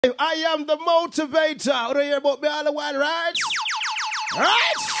I am the motivator. You don't hear about me all the while, right?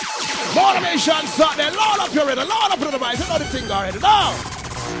 Right? Motivation Saturday. Load up your rhythm. Load up your device. You know the thing already. Now.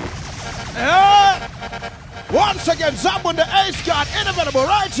 Once again, Zambon the Ace God, inevitable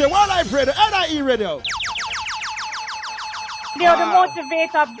right here. World Life Radio, NIE Radio. You're the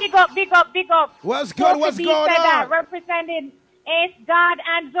motivator. Big up, big up, big up. What's good? What's going on? Representing Ace God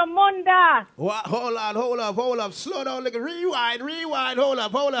and Zamunda. What? Hold on. Slow down, like rewind. Hold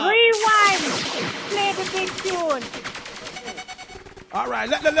up. Rewind. Play the big tune. All right,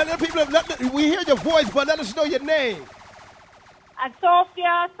 let the people, we hear your voice, but let us know your name.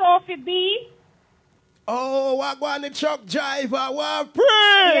 Sophia B. Oh, I want the truck driver. What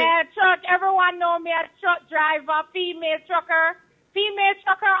pray? Yeah, truck. Everyone know me as truck driver, female trucker. Female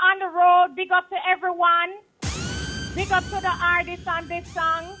trucker on the road. Big up to everyone. Big up to the artist on this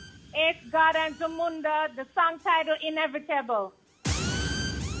song. Ace God and Zamunda. The song title Inevitable.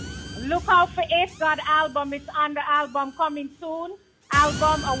 Look out for Ace God album. It's on the album coming soon.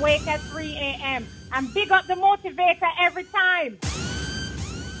 Album Awake at 3 a.m. And big up the motivator every time.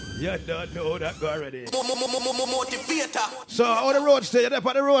 You don't know that already. Motivatah. So, on the road stay? You're up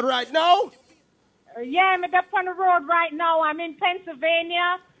on the road right now? Yeah, I'm up on the road right now. I'm in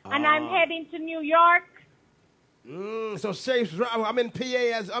Pennsylvania, and I'm heading to New York. So safe. I'm in PA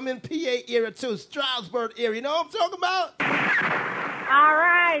area too, Stroudsburg area. You know what I'm talking about? All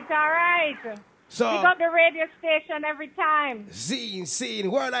right. So we got the radio station every time. Scene,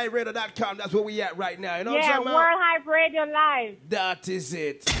 worldhyperadio.com. That's where we at right now. You know what I'm talking about? World Hype Radio Live. That is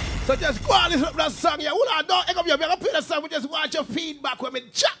it. So just go and listen to that song. Yeah, don't egg up your. I'm gonna play that song. We just watch your feedback when we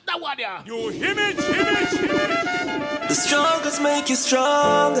chat that one. Yeah. You him it. The struggles make you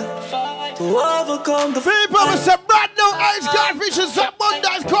stronger to overcome the people with some brand new ice catfish and some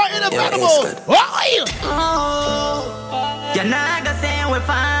Mondays called inevitable. You're not gonna say we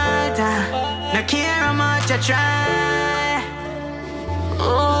falter. No care how much I try.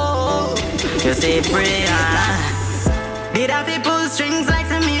 You say prayer. Did I pull strings like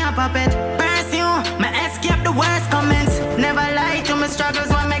to me a puppet? Pursue, my escape the worst coming.